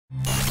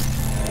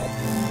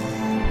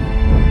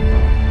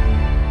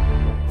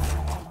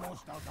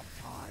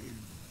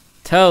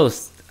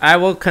Toast, I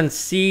will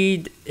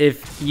concede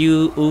if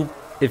you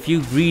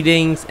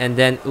greetings and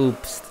then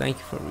oops. Thank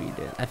you for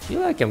reading. I feel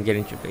like I'm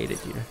getting debated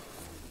here.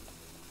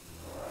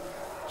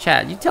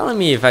 Chat, you telling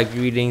me if I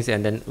greetings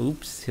and then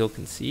oops, he'll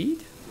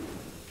concede?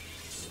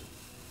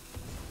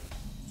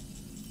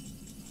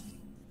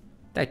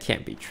 That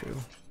can't be true.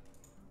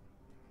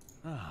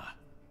 Ah,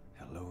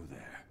 hello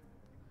there.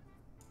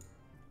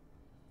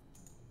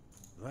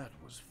 That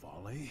was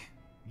folly.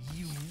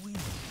 You win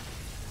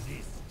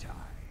this time.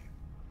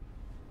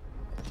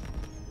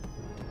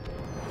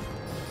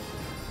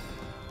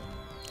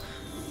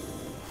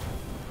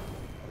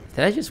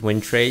 Did I just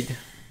win trade?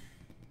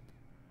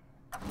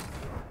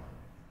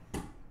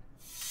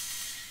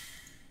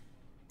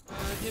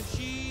 If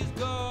she's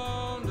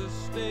gone to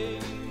stay,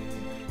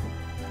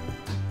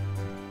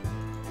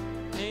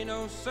 ain't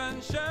no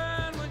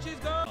sunshine when she's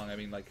gone. I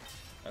mean, like,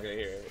 okay,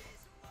 here.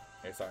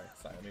 Sorry,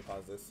 let me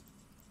pause this.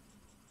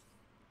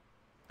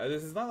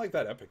 This is not like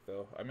that epic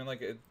though. I mean,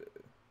 like it.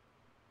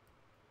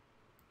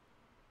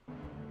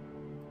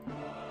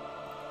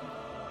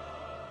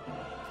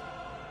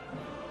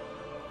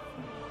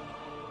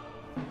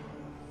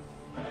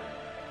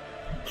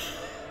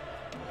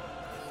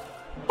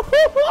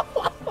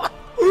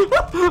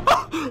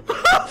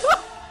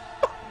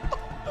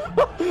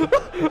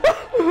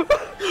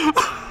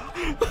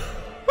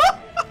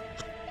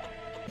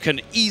 Can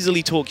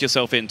easily talk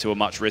yourself into a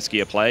much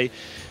riskier play,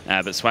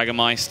 but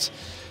Swaggermeist,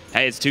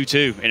 hey, it's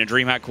 2-2 in a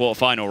DreamHack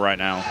quarterfinal right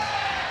now.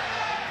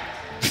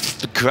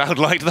 The crowd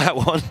liked that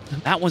one.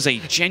 That was a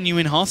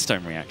genuine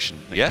Hearthstone reaction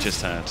that you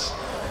just heard.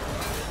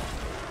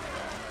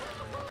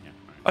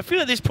 I feel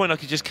at this point I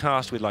could just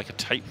cast with like a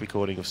tape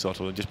recording of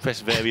Sottle and just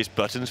press various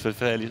buttons for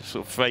various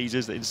sort of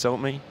phrases that insult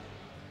me.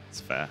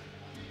 It's fair.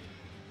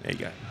 There you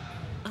go.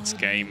 This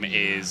game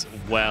is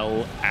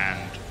well and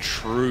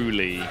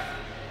truly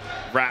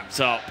wrapped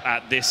up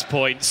at this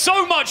point.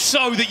 So much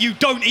so that you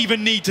don't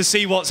even need to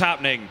see what's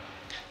happening.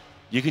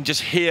 You can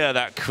just hear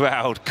that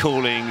crowd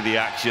calling the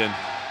action.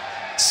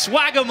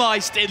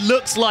 Swaggermeist, it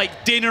looks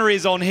like dinner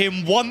is on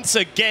him once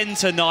again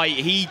tonight.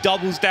 He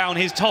doubles down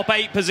his top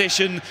 8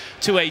 position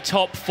to a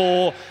top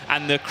 4,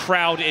 and the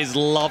crowd is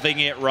loving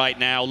it right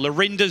now.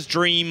 Lorinda's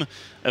dream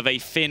of a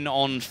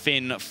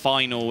Finn-on-Finn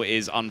final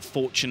is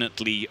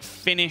unfortunately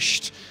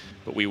finished,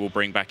 but we will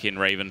bring back in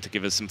Raven to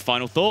give us some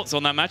final thoughts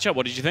on that matchup.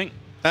 What did you think?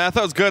 I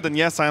thought it was good, and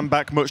yes, I am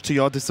back, much to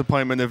your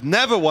disappointment of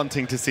never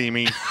wanting to see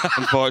me,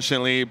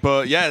 unfortunately.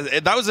 But yeah,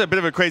 that was a bit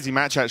of a crazy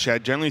match, actually. I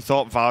generally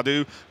thought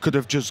Vadu could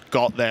have just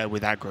got there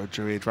with aggro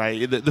Druid,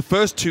 right? The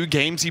first 2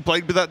 games he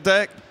played with that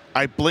deck,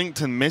 I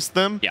blinked and missed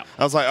them. Yeah.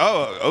 I was like,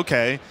 oh,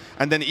 okay.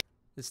 And then...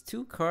 Is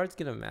 2 cards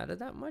gonna matter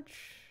that much?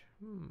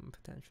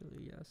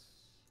 Potentially, yes.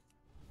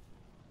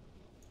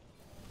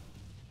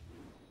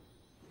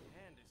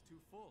 Hand is too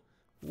full.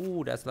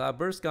 Ooh, that's a lot of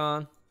burst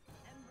gone.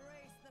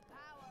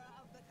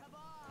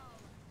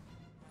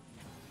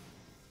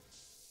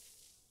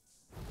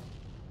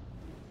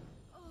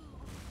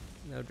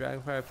 No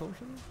Dragonfire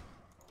Potion?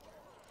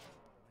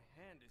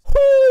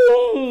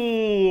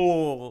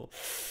 Ooh!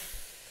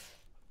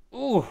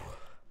 Ooh!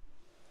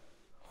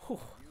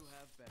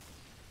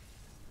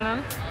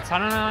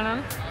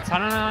 Zananananan,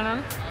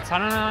 Zananananan,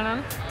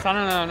 Zananananan,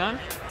 Zananananan,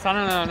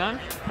 Zananananan,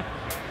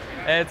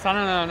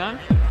 Zananananan,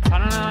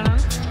 Zananananan,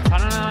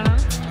 Zananananan,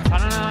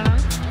 Zananananan,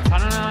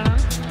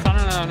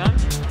 Zananananan, Zananananan,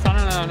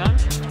 Zananananan,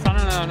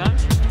 Zananananan,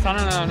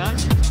 Zananananan,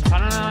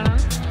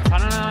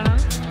 Zananananan, Zananananan,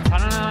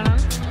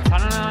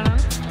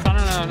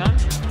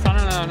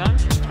 Zananananan,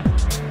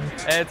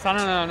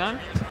 Zananananan.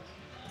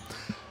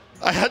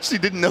 I actually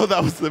didn't know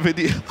that was the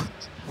video.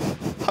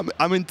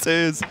 I'm in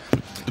tears.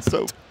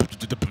 So...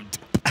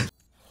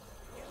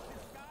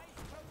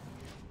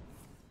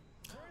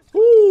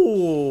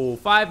 Ooh!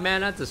 5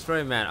 mana,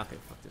 destroy mana. Okay,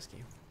 fuck this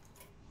game.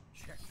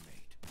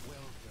 Checkmate. Well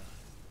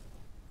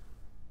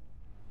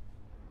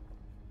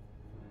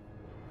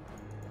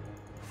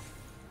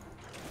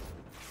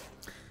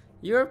done.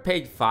 You're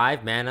paid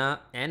 5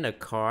 mana and a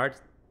card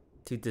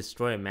to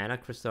destroy a mana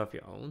crystal of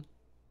your own?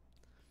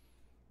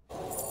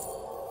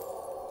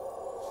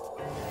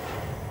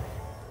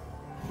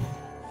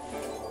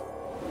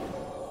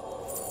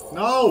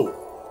 No!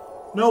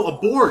 No,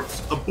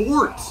 abort!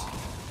 Abort!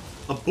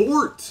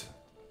 Abort!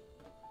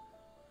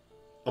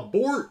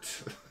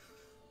 Abort!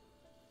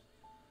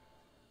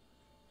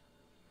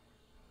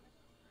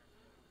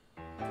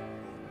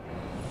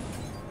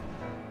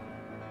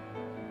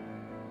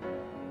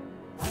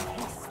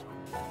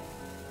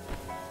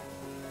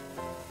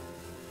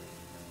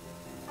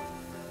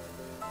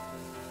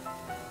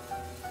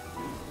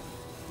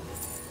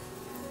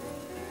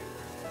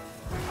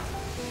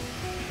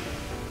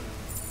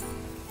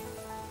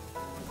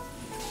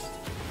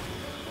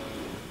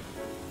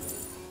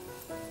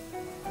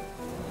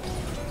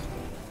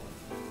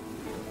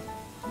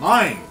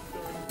 Mine!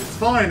 It's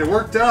fine, it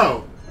worked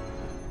out!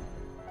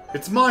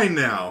 It's mine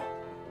now!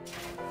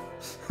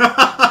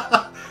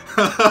 That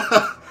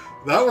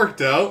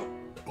worked out!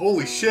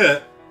 Holy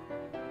shit!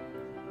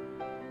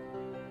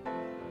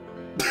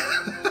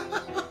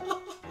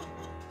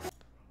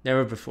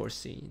 Never before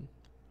seen.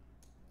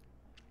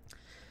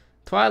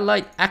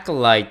 Twilight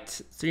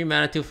Acolyte. 3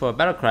 mana 2 for a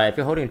battle cry. If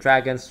you're holding a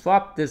dragon,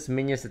 swap this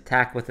minion's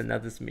attack with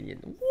another's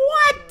minion.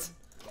 What?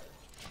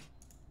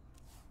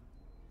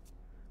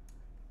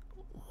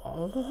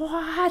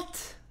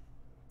 What?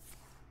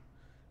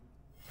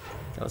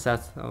 That was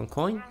that on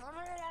coin?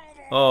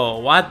 Oh,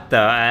 what the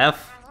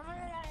F?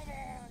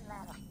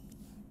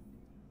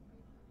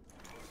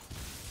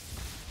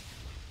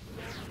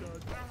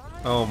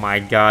 Oh my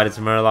god, it's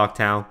Murloc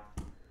Town.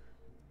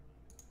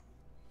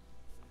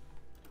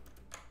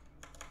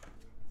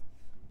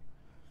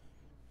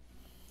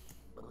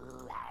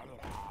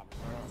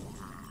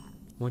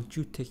 Won't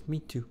you take me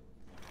to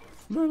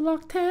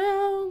Murloc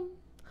Town?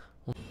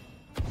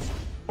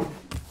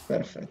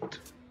 Perfetto.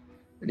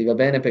 Gli va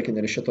bene perché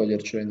non riesce a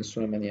togliercelo in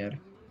nessuna maniera.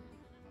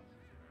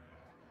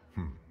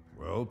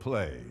 Well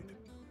played.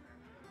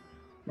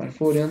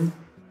 Malfurion.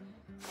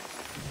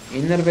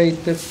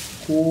 Innervate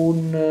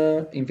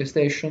con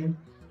Infestation.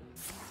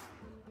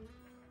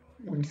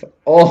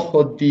 Oh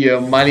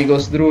oddio,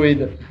 Maligos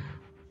Druid.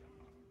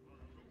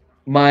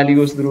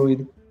 Maligos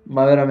Druid.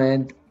 Ma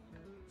veramente.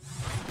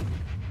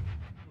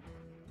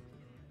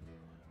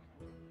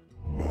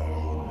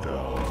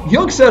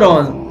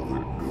 Yoxaron!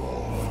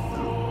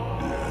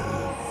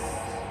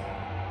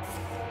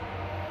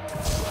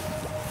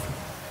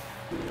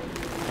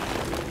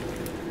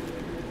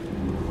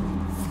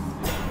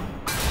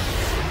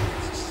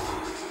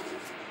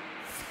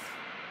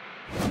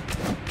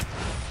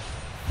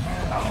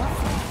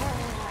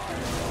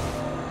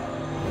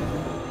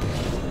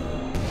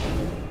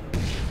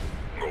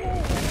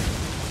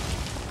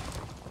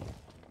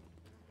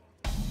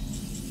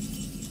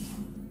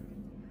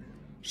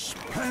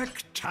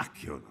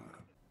 Spectacular.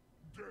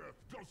 Death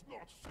does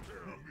not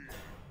scare me.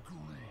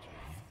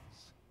 Greetings.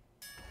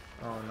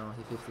 Oh no,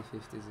 he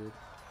 50-50s it.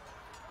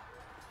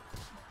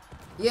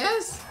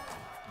 Yes!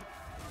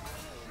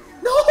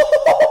 No!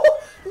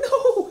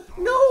 No!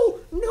 No!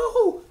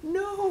 No!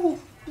 No!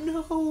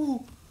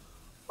 No!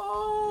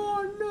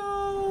 Oh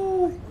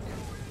no!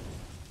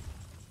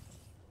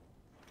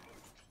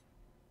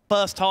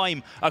 First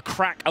time a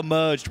crack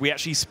emerged, we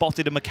actually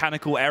spotted a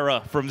mechanical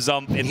error from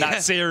Zump in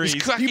that series.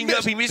 He's cracking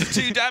up, he missed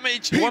 2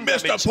 damage. He 1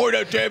 missed damage. a point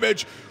of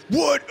damage.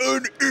 What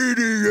an idiot!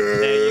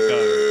 There you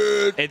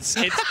go.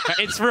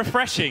 It's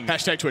refreshing.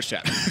 Hashtag Twitch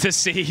chat. To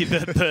see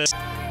the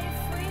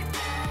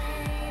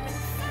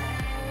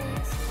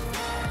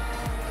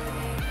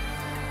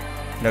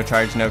No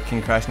charge, no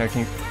king crash, no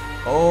king.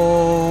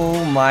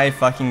 Oh my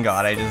fucking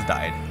god, I just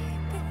died.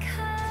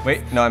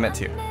 Wait, no, I meant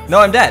to. No,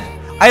 I'm dead.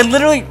 I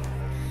literally.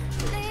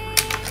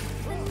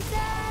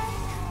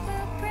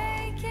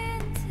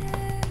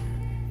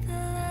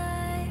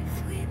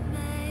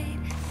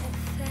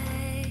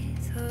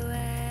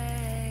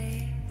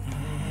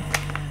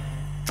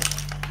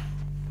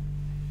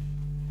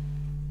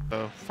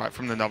 Fight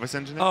from the novice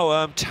engineer.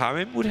 Oh,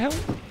 Tarim would help?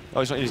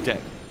 Oh, he's not in his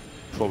deck.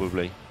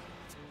 Probably.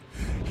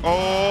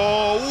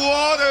 Oh,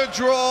 what a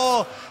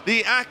draw!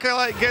 The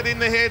Acolyte getting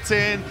the hit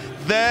in.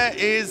 There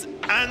is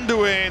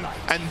Anduin,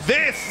 and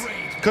this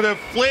could have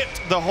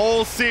flipped the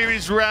whole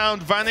series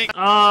round. Vanik.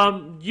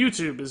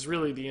 YouTube is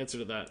really the answer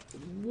to that.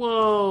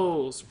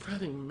 Whoa,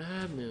 spreading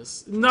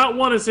madness. Not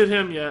one has hit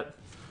him yet.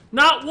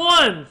 Not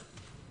one!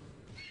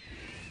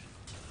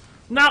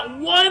 Not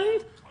one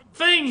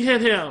thing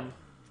hit him!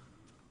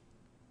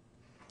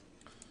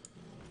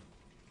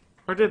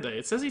 Or did they?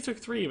 It says he took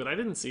 3, but I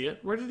didn't see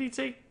it. Where did he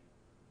take...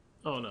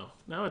 Oh no,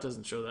 now it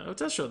doesn't show that. Oh, it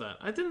does show that.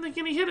 I didn't think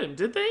any hit him,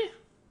 did they?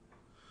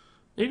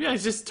 Maybe I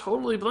just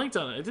totally blanked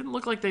on it. It didn't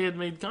look like they had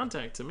made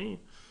contact to me.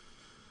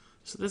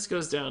 So this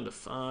goes down to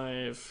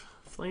 5.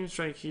 Flame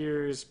Strike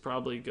here is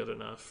probably good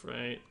enough,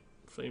 right?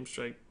 Flame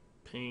Strike,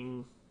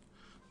 ping,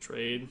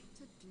 trade.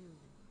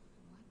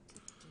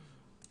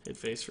 Hit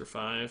face for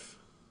 5.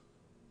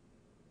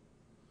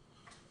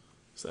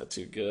 Is that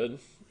too good?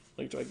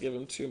 Like, do I give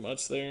him too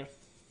much there?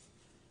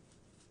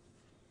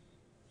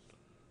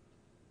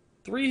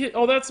 3 hit.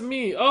 Oh, that's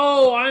me.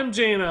 Oh, I'm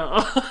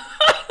Jaina.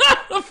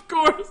 Of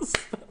course.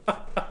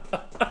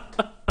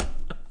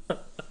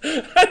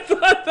 I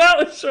thought that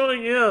was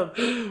showing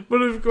him,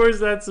 but of course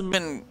that's me.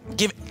 And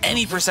give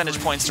any percentage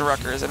points to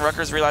Rutgers, and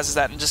Rutgers realizes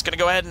that and just gonna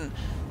go ahead and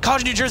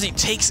College of New Jersey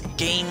takes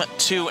game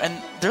 2,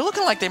 and they're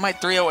looking like they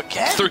might 3-0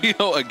 again.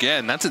 3-0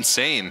 again. That's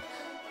insane.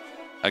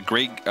 A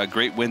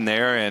great win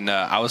there, and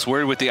I was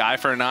worried with the eye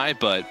for an eye,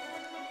 but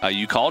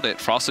you called it.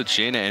 Frosted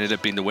Jaina ended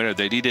up being the winner.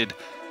 They needed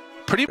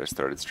pretty. I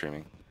started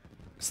streaming.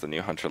 It's the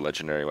new Hunter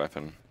legendary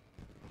weapon.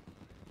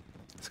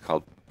 It's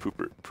called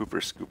Pooper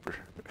Scooper.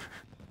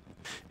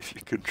 If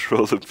you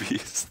control the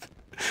beast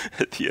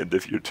at the end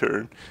of your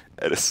turn,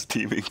 add a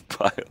steaming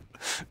pile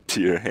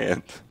to your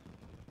hand.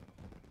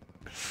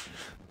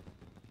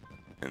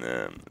 And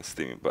the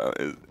steaming pile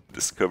is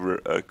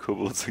discover a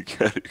kobold's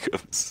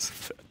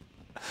catacombs.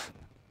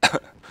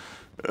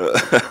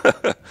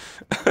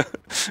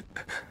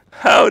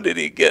 How did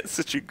he get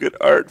such a good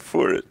art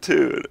for it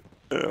too?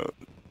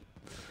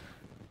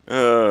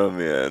 Oh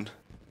man.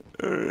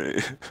 All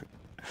right.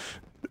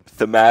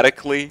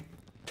 Thematically,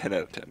 10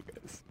 out of 10,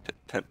 guys.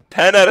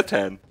 10 out of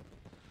 10.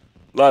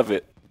 Love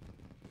it.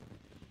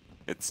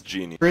 It's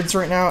genius. Grids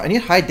right now. I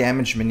need high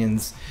damage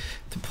minions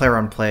to play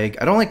around Plague.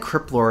 I don't like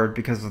Crypt Lord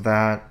because of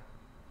that.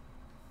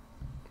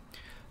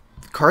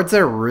 Cards that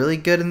are really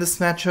good in this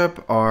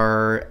matchup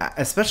are,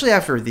 especially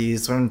after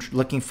these, what I'm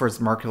looking for is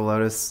Mark of the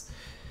Lotus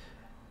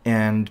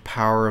and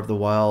Power of the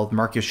Wild.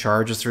 Mark Your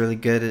Charge is really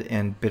good,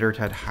 and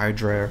Bittertide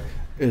Hydra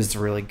is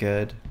really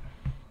good.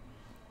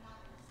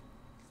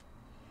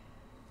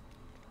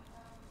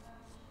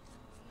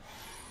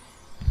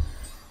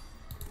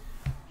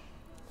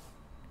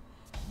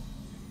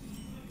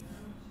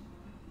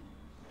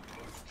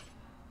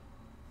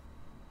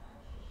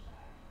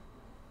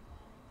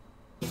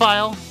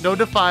 Defile, no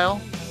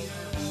defile.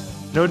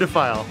 No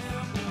defile.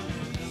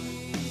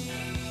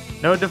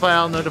 No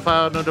defile, no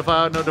defile, no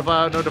defile, no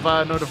defile, no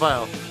defile, no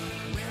defile.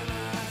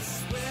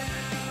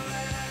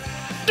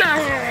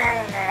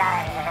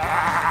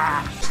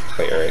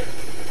 Wait, right.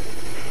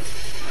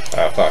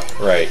 Oh, fuck.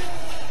 Right.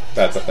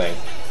 That's a thing.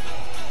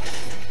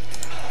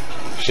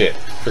 Shit.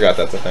 Forgot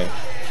that's a thing.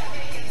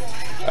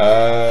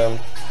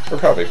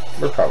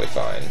 We're probably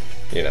fine.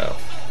 You know.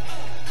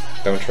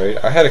 Don't trade.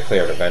 I had to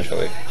clear it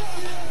eventually.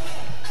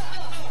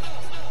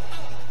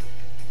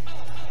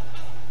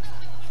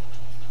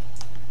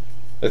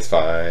 It's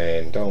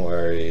fine, don't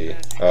worry.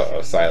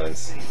 Uh-oh,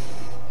 silence.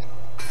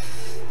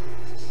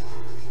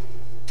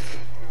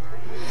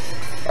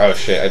 Oh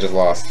shit, I just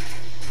lost.